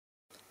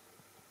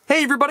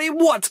Hey everybody,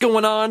 what's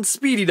going on?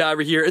 Speedy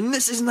Diver here, and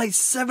this is night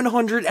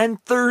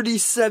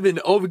 737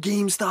 of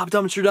Gamestop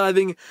Dumpster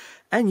Diving.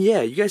 And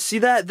yeah, you guys see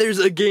that? There's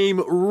a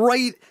game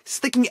right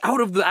sticking out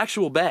of the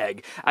actual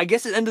bag. I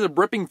guess it ended up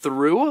ripping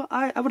through,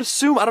 I would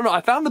assume. I don't know. I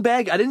found the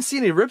bag. I didn't see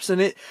any rips in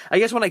it. I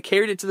guess when I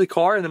carried it to the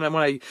car and then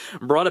when I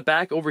brought it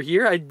back over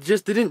here, I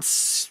just didn't,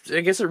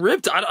 I guess it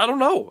ripped. I don't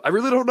know. I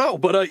really don't know.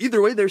 But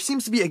either way, there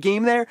seems to be a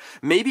game there.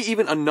 Maybe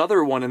even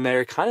another one in there.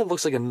 It kind of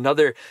looks like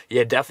another,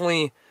 yeah,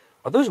 definitely.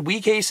 Are those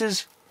Wii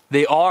cases?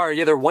 They are.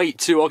 Yeah, they're white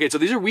too. Okay, so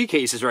these are Wii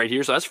cases right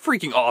here, so that's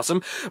freaking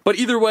awesome. But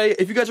either way,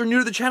 if you guys are new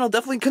to the channel,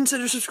 definitely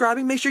consider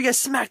subscribing. Make sure you guys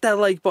smack that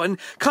like button,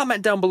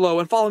 comment down below,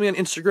 and follow me on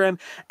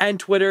Instagram and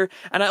Twitter.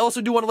 And I also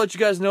do want to let you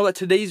guys know that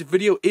today's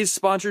video is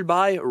sponsored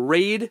by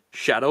Raid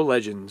Shadow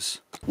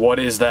Legends. What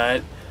is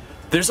that?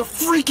 There's a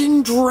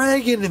freaking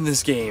dragon in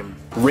this game!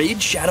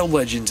 Raid Shadow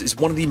Legends is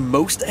one of the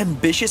most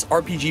ambitious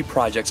RPG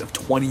projects of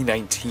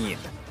 2019.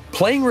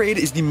 Playing Raid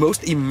is the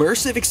most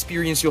immersive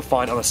experience you'll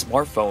find on a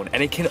smartphone,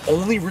 and it can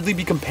only really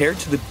be compared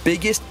to the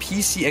biggest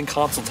PC and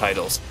console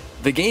titles.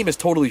 The game is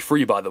totally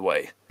free, by the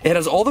way. It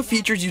has all the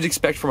features you'd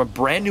expect from a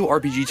brand new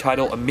RPG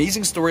title,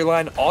 amazing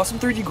storyline, awesome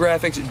 3D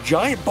graphics,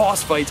 giant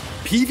boss fights,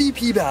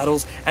 PvP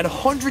battles, and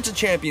hundreds of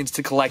champions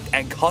to collect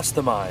and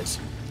customize.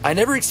 I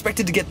never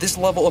expected to get this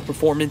level of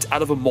performance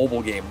out of a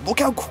mobile game.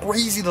 Look how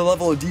crazy the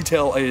level of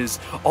detail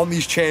is on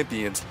these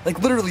champions. Like,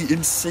 literally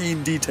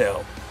insane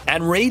detail.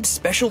 And Raid's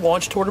special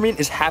launch tournament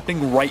is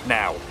happening right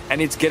now,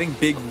 and it's getting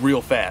big real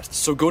fast.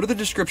 So go to the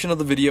description of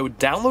the video,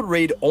 download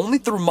Raid only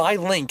through my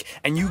link,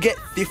 and you get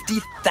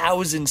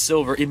 50,000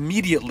 silver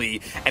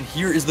immediately. And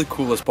here is the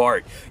coolest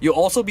part. You'll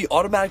also be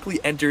automatically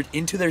entered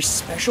into their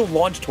special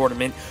launch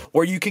tournament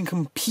where you can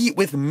compete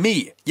with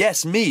me,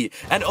 yes me,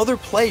 and other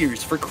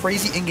players for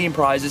crazy in-game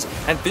prizes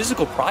and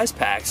physical prize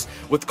packs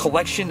with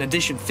collection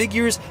edition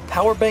figures,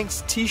 power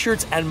banks,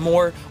 t-shirts, and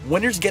more.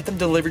 Winners get them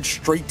delivered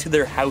straight to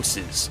their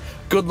houses.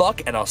 Good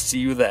luck, and I'll see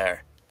you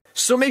there.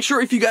 So make sure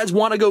if you guys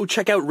want to go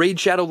check out Raid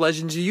Shadow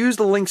Legends, you use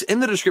the links in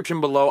the description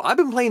below. I've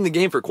been playing the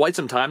game for quite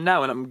some time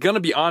now, and I'm gonna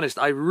be honest,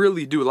 I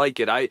really do like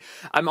it.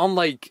 I'm on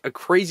like a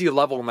crazy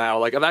level now.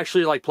 Like I've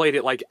actually like played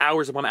it like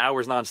hours upon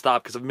hours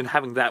nonstop because I've been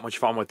having that much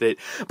fun with it.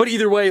 But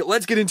either way,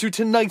 let's get into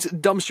tonight's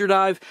dumpster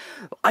dive.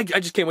 I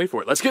just can't wait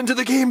for it. Let's get into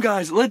the game,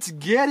 guys. Let's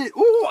get it.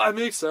 Ooh, I'm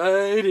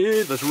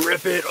excited. Let's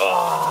rip it.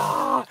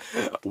 Oh,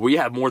 we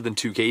have more than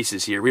 2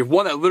 cases here. We have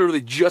one that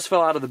literally just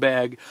fell out of the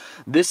bag.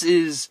 This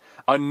is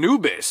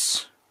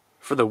Anubis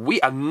for the Wii.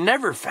 I've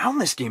never found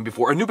this game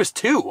before. Anubis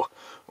 2.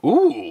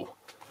 Ooh.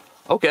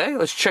 Okay,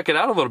 let's check it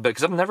out a little bit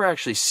because I've never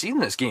actually seen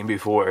this game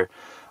before.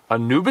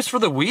 Anubis for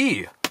the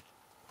Wii.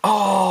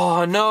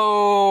 Oh,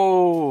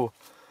 no.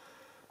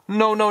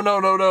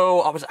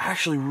 No. I was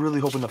actually really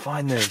hoping to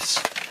find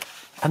this.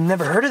 I've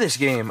never heard of this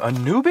game.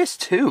 Anubis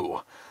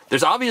 2.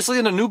 There's obviously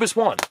an Anubis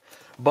 1.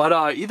 But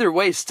either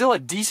way, still a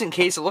decent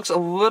case. It looks a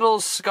little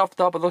scuffed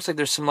up. It looks like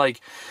there's some,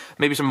 like,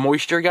 maybe some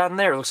moisture got in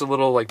there. It looks a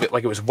little like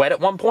it was wet at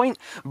one point.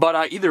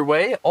 But either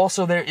way,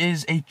 also there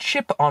is a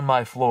chip on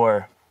my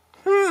floor.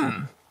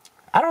 I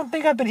don't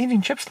think I've been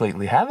eating chips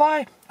lately, have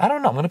I? I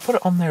don't know. I'm going to put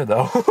it on there,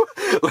 though.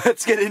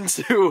 Let's get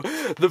into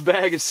the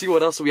bag and see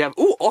what else we have.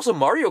 Ooh, also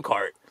Mario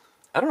Kart.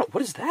 I don't know.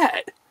 What is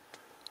that?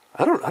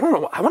 I don't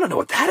know. I want to know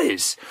what that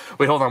is.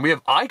 Wait, hold on. We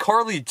have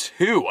iCarly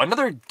 2.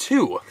 Another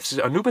 2. This is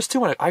Anubis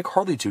 2 and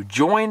iCarly 2.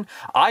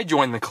 I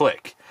join the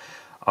clique.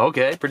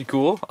 Okay, pretty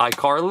cool.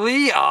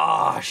 iCarly.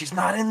 Ah, she's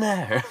not in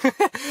there.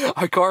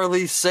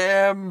 iCarly,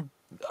 Sam.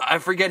 I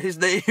forget his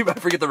name. I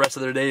forget the rest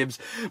of their names.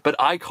 But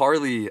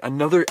iCarly,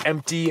 another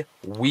empty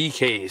Wii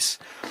case.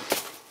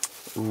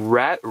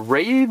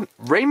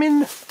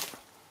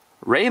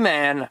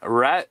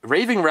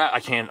 I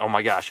can't, oh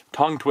my gosh,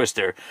 tongue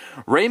twister.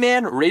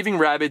 Rayman Raving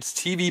Rabbids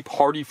TV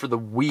Party for the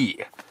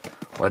Wii.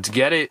 Let's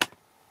get it.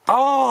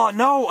 Oh,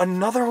 no,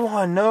 another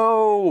one,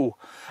 no.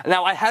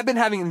 Now, I have been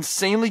having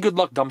insanely good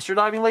luck dumpster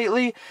diving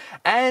lately,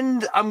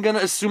 and I'm gonna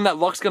assume that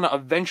luck's gonna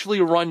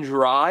eventually run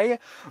dry,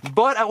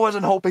 but I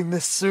wasn't hoping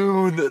this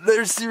soon.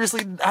 There's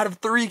seriously, out of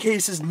 3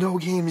 cases, no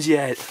games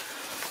yet.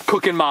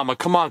 Cookin' Mama,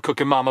 come on,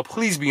 Cookin' Mama,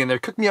 please be in there.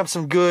 Cook me up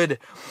some good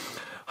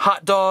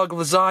hot dog,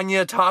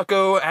 lasagna,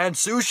 taco, and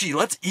sushi.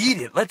 Let's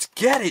eat it. Let's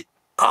get it.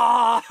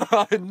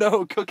 Ah,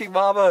 no, Cooking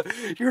Mama,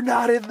 you're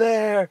not in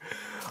there.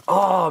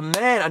 Oh,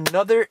 man,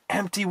 another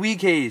empty Wii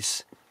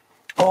case.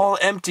 All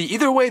empty.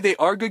 Either way, they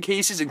are good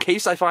cases in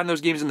case I find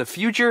those games in the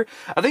future.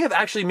 I think I've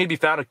actually maybe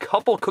found a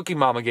couple Cooking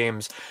Mama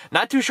games.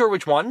 Not too sure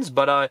which ones,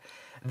 but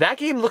that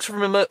game looks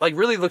familiar, like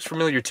really looks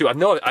familiar too.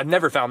 I've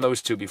never found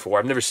those 2 before.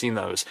 I've never seen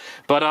those.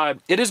 But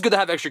it is good to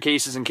have extra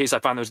cases in case I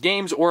find those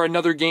games or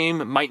another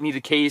game might need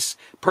a case.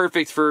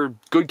 Perfect for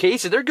good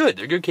cases. They're good.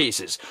 They're good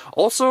cases.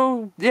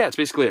 Also, yeah, it's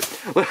basically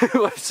it.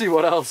 Let's see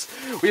what else.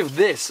 We have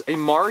this, a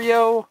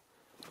Mario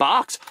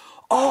box.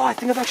 Oh, I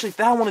think I've actually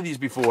found one of these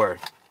before.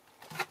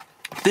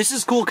 This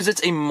is cool because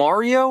it's a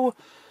Mario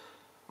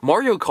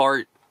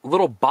Kart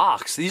little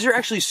box. These are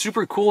actually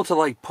super cool to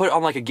like put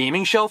on like a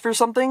gaming shelf or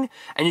something,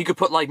 and you could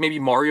put like maybe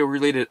Mario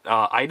related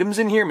items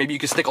in here. Maybe you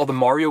could stick all the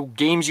Mario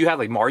games you have,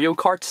 like Mario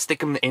Kart, stick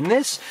them in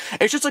this.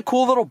 It's just a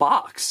cool little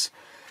box.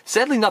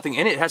 Sadly, nothing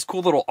in it. It has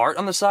cool little art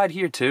on the side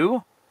here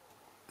too.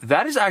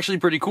 That is actually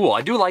pretty cool.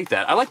 I do like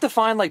that. I like to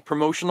find like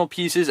promotional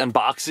pieces and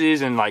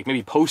boxes and like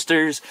maybe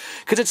posters,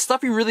 because it's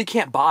stuff you really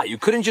can't buy. You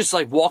couldn't just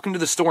like walk into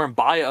the store and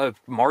buy a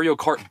Mario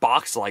Kart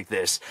box like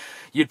this.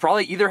 You'd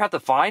probably either have to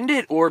find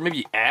it or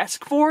maybe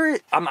ask for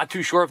it. I'm not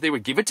too sure if they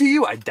would give it to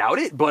you. I doubt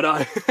it,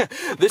 but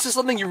this is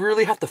something you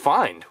really have to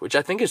find, which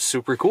I think is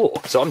super cool.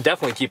 So I'm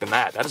definitely keeping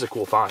that. That is a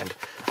cool find.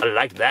 I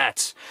like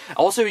that.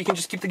 Also, you can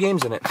just keep the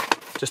games in it.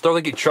 Just throw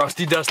like a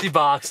trusty dusty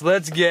box.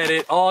 Let's get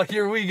it. Oh,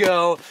 here we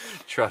go.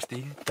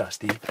 Trusty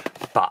dusty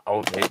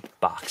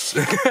box.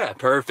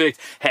 Perfect.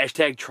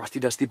 Hashtag trusty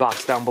dusty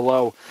box down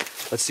below.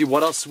 Let's see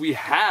what else we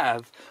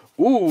have.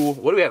 Ooh,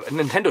 what do we have? A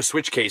Nintendo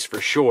Switch case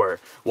for sure.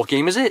 What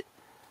game is it?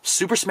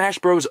 Super Smash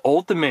Bros.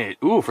 Ultimate.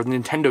 Ooh, for the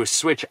Nintendo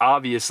Switch,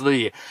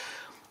 obviously.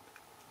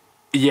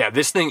 Yeah,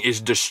 this thing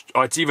is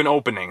oh, it's even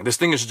opening. This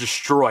thing is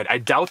destroyed. I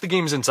doubt the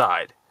game's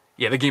inside.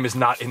 Yeah, the game is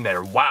not in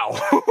there. Wow.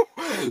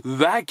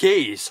 That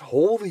case.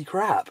 Holy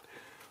crap.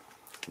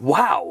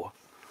 Wow.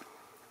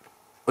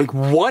 Like,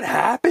 what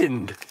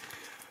happened?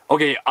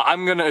 Okay,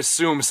 I'm gonna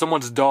assume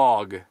someone's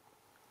dog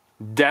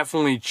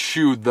definitely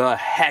chewed the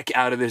heck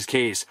out of this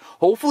case.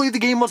 Hopefully the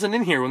game wasn't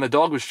in here when the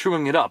dog was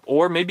chewing it up.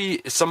 Or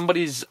maybe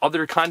somebody's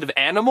other kind of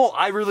animal.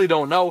 I really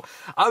don't know.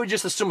 I would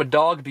just assume a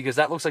dog because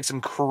that looks like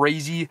some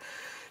crazy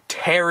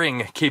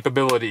tearing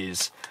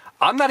capabilities.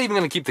 I'm not even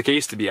going to keep the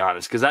case, to be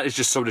honest, because that is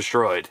just so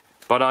destroyed.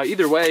 But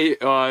either way,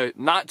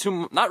 not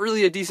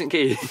really a decent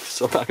case,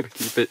 so I'm not going to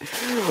keep it.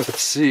 Let's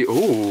see.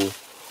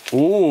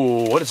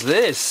 Ooh, what is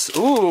this?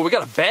 Ooh, we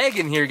got a bag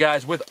in here,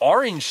 guys, with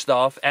orange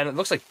stuff, and it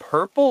looks like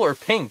purple or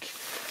pink.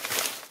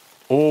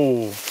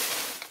 Oh,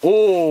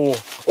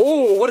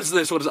 what is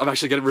this? I'm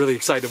actually getting really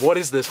excited. What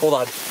is this? Hold on.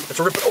 Let's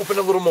rip it open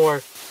a little more.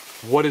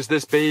 What is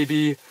this,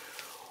 baby?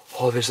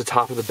 Oh, there's the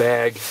top of the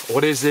bag.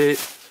 What is it?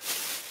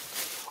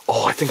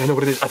 Oh, I think I know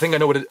what it is. I think I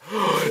know what it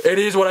is. It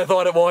is what I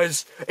thought it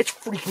was. It's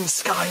freaking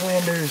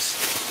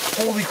Skylanders.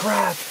 Holy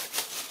crap.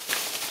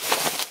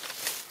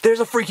 There's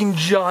a freaking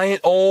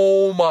giant.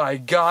 Oh my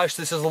gosh,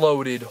 this is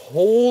loaded.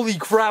 Holy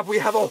crap, we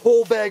have a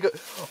whole bag.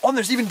 Oh, and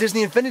there's even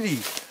Disney Infinity.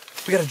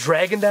 We got a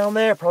dragon down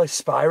there, probably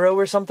Spyro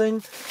or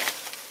something.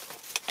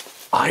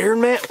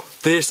 Iron Man.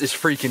 This is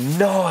freaking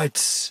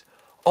nuts.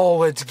 Oh,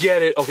 let's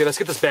get it. Okay, let's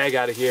get this bag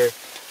out of here.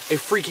 A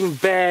freaking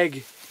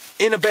bag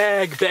in a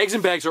bag. Bags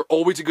and bags are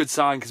always a good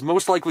sign because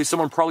most likely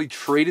someone probably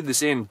traded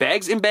this in.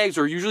 Bags and bags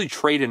are usually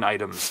trade-in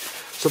items.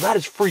 So that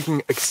is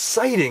freaking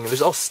exciting.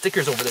 There's all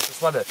stickers over this.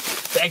 That's why the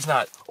bag's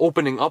not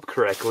opening up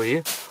correctly.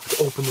 Let's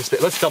open this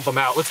bag. Let's dump them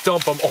out. Let's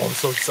dump them. Oh, I'm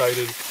so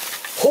excited.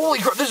 Holy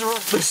crap,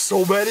 there's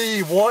so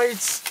many. What?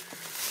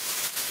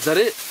 Is that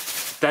it?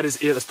 That is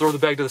it. Let's throw the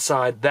bag to the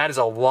side. That is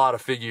a lot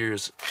of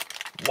figures.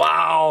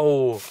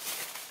 Wow.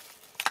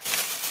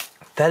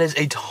 That is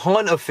a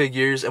ton of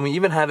figures. And we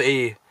even have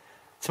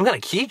some kind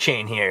of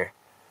keychain here.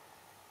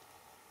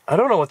 I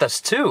don't know what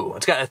that's to.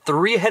 It's got a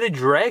 3-headed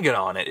dragon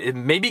on it.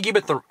 Maybe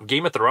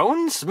Game of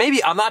Thrones?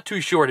 Maybe, I'm not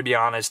too sure, to be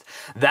honest.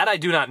 That I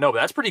do not know, but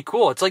that's pretty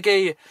cool. It's like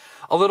a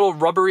little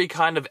rubbery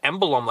kind of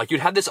emblem. Like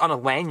you'd have this on a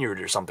lanyard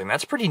or something.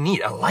 That's pretty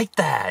neat. I like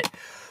that.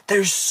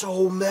 There's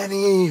so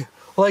many.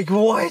 Like,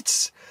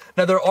 what?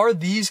 Now, there are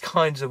these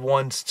kinds of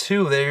ones,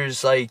 too.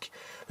 There's, like,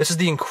 this is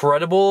The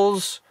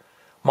Incredibles,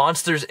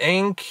 Monsters,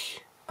 Inc.,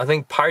 I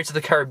think Pirates of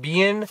the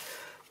Caribbean.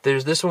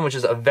 There's this one, which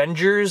is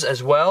Avengers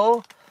as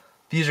well.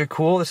 These are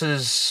cool. This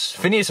is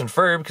Phineas and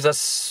Ferb, because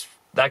that's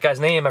that guy's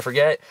name, I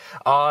forget.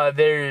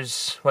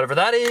 There's whatever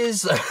that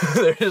is.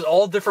 There's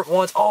all different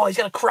ones. Oh, he's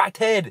got a cracked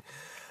head.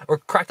 Or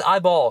cracked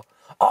eyeball.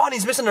 Oh, and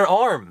he's missing an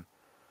arm.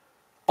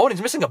 Oh, and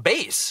he's missing a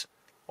base.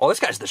 Oh, this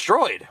guy's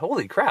destroyed.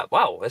 Holy crap.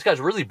 Wow, this guy's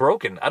really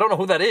broken. I don't know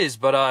who that is,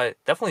 but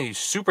definitely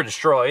super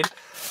destroyed.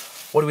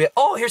 What do we have?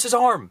 Oh, here's his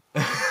arm.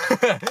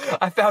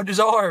 I found his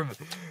arm.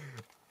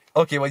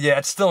 Okay, well, yeah,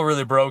 it's still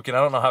really broken. I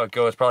don't know how it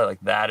goes. Probably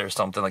like that or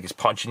something, like he's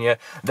punching you.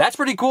 That's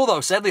pretty cool,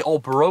 though. Sadly, all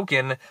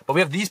broken. But we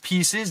have these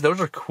pieces. Those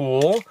are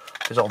cool.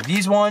 There's all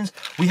these ones.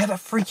 We have a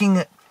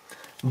freaking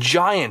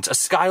Giants, a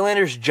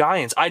Skylanders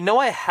Giants. I know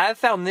I have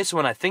found this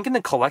one, I think, in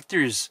the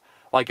collector's,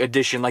 like,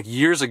 edition, like,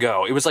 years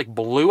ago. It was, like,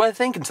 blue, I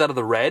think, instead of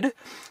the red.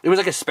 It was,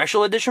 like, a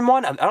special edition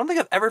one. I don't think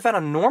I've ever found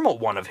a normal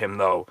one of him,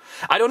 though.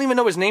 I don't even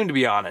know his name, to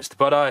be honest.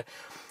 But,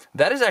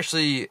 that is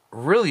actually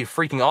really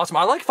freaking awesome.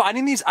 I like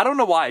finding these. I don't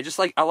know why.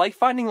 I like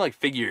finding like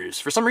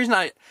figures. For some reason,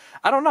 I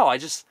don't know.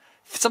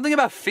 Something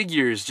about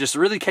figures just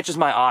really catches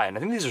my eye. And I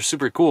think these are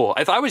super cool.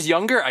 If I was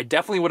younger, I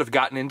definitely would have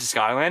gotten into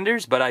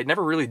Skylanders, but I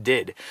never really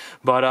did.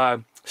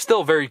 But,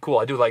 still very cool.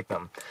 I do like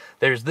them.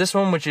 There's this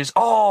one, which is,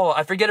 oh,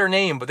 I forget her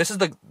name, but this is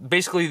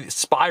basically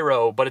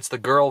Spyro, but it's the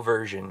girl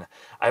version.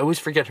 I always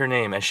forget her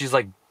name, and she's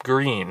like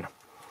green.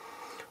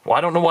 Well,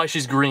 I don't know why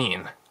she's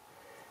green.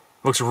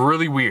 Looks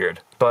really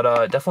weird, but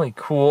definitely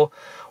cool.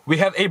 We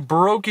have a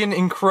broken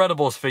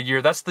Incredibles figure.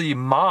 That's the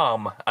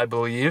mom, I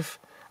believe.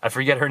 I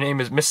forget her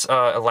name is Miss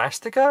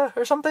Elastica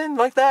or something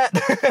like that.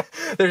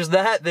 There's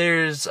that.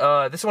 There's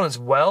this one as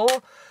well.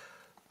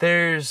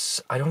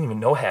 There's, I don't even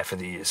know half of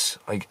these.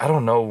 Like, I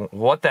don't know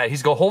what that,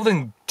 he's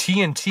holding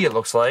TNT, it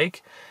looks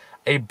like.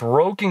 A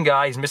broken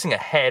guy, he's missing a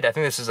head. I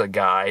think this is a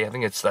guy. I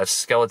think it's that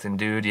skeleton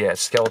dude. Yeah,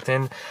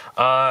 skeleton.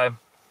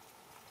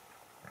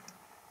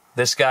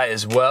 This guy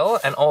as well.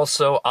 And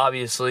also,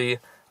 obviously,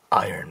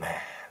 Iron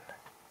Man.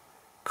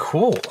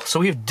 Cool. So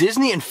we have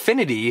Disney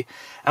Infinity,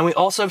 and we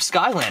also have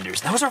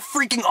Skylanders. Those are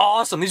freaking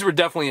awesome. These were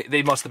definitely,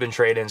 they must have been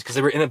trade-ins, because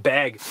they were in a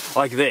bag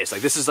like this.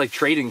 Like, this is like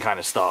trading kind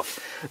of stuff.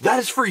 That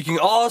is freaking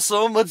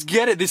awesome. Let's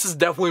get it. This is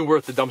definitely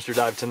worth the dumpster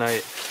dive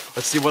tonight.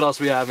 Let's see what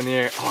else we have in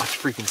here. Oh, it's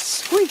freaking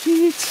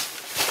sweet.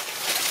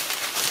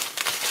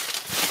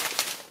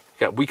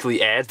 Got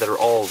weekly ads that are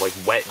all like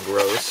wet and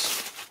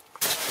gross.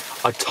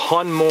 A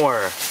ton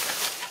more.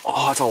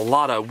 Oh, it's a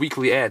lot of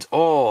weekly ads.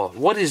 Oh,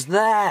 what is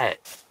that?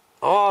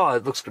 Oh,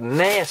 it looks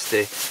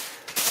nasty.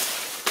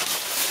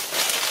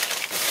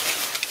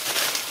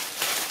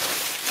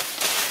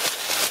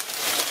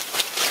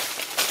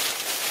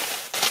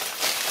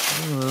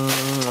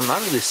 I'm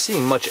not really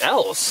seeing much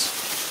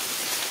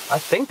else. I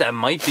think that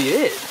might be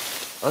it.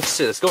 Let's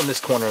see, let's go in this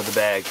corner of the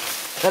bag.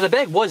 Now, the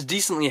bag was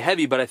decently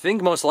heavy, but I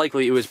think most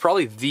likely it was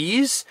probably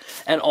these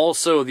and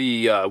also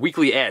the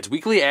weekly ads.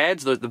 Weekly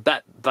ads,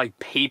 the like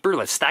paper,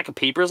 like stack of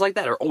papers like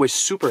that are always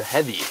super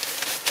heavy.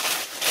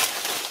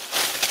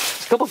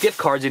 Couple gift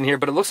cards in here,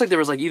 but it looks like there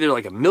was like either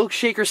like a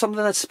milkshake or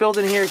something that's spilled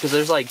in here, because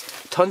there's like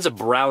tons of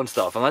brown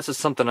stuff, unless it's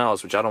something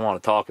else, which I don't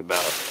want to talk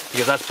about,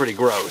 because that's pretty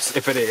gross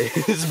if it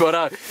is.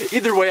 But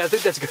either way, I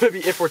think that's gonna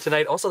be it for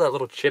tonight. Also, that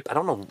little chip, I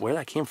don't know where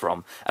that came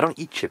from. I don't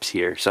eat chips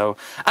here, so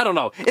I don't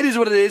know. It is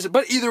what it is,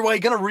 but either way,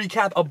 gonna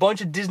recap a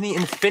bunch of Disney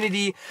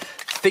Infinity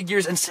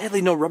figures, and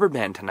sadly no rubber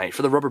band tonight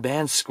for the rubber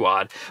band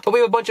squad. But we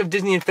have a bunch of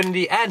Disney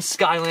Infinity and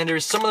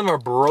Skylanders. Some of them are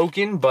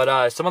broken,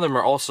 but some of them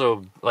are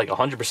also like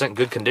 100%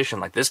 good condition,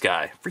 like this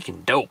guy.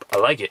 Freaking dope. I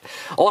like it.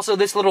 Also,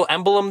 this little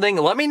emblem thing,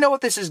 let me know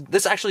what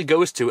this actually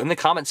goes to in the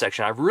comment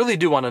section. I really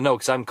do want to know,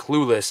 because I'm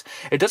clueless.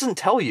 It doesn't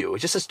tell you. It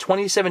just says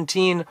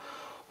 2017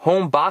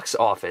 home box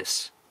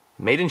office.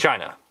 Made in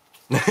China.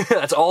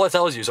 That's all it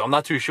tells you, so I'm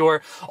not too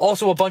sure.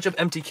 Also, a bunch of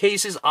empty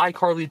cases,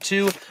 iCarly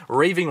 2,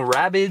 Raving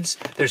Rabbids,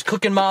 there's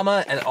Cookin'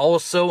 Mama, and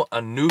also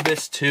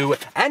Anubis 2,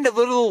 and a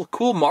little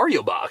cool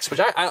Mario box, which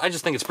I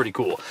just think it's pretty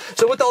cool.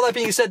 So with all that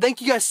being said,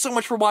 thank you guys so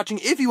much for watching.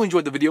 If you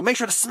enjoyed the video, make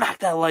sure to smack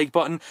that like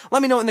button.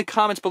 Let me know in the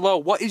comments below,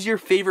 what is your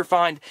favorite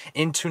find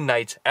in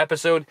tonight's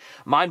episode?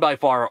 Mine by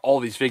far are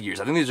all these figures.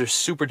 I think these are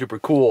super duper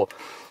cool.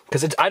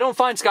 Because I don't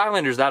find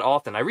Skylanders that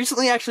often. I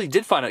recently actually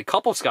did find a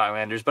couple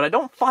Skylanders, but I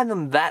don't find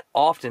them that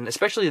often,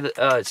 especially the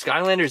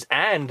Skylanders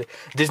and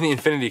Disney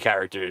Infinity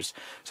characters.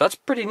 So that's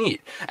pretty neat.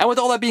 And with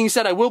all that being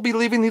said, I will be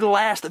leaving the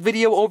last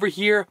video over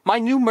here. My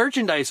new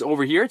merchandise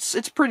over here.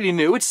 It's pretty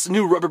new. It's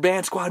new Rubber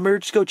Band Squad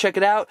merch. Go check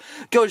it out.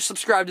 Go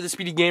subscribe to the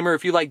Speedy Gamer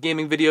if you like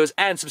gaming videos,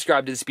 and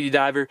subscribe to the Speedy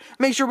Diver.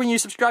 Make sure when you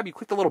subscribe, you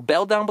click the little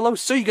bell down below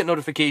so you get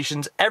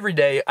notifications every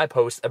day I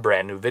post a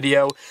brand new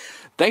video.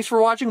 Thanks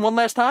for watching one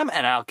last time,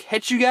 and I'll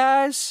catch you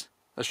guys.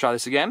 Let's try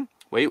this again.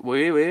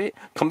 Wait.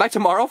 Come back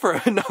tomorrow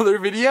for another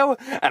video,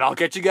 and I'll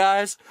catch you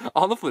guys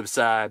on the flip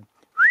side.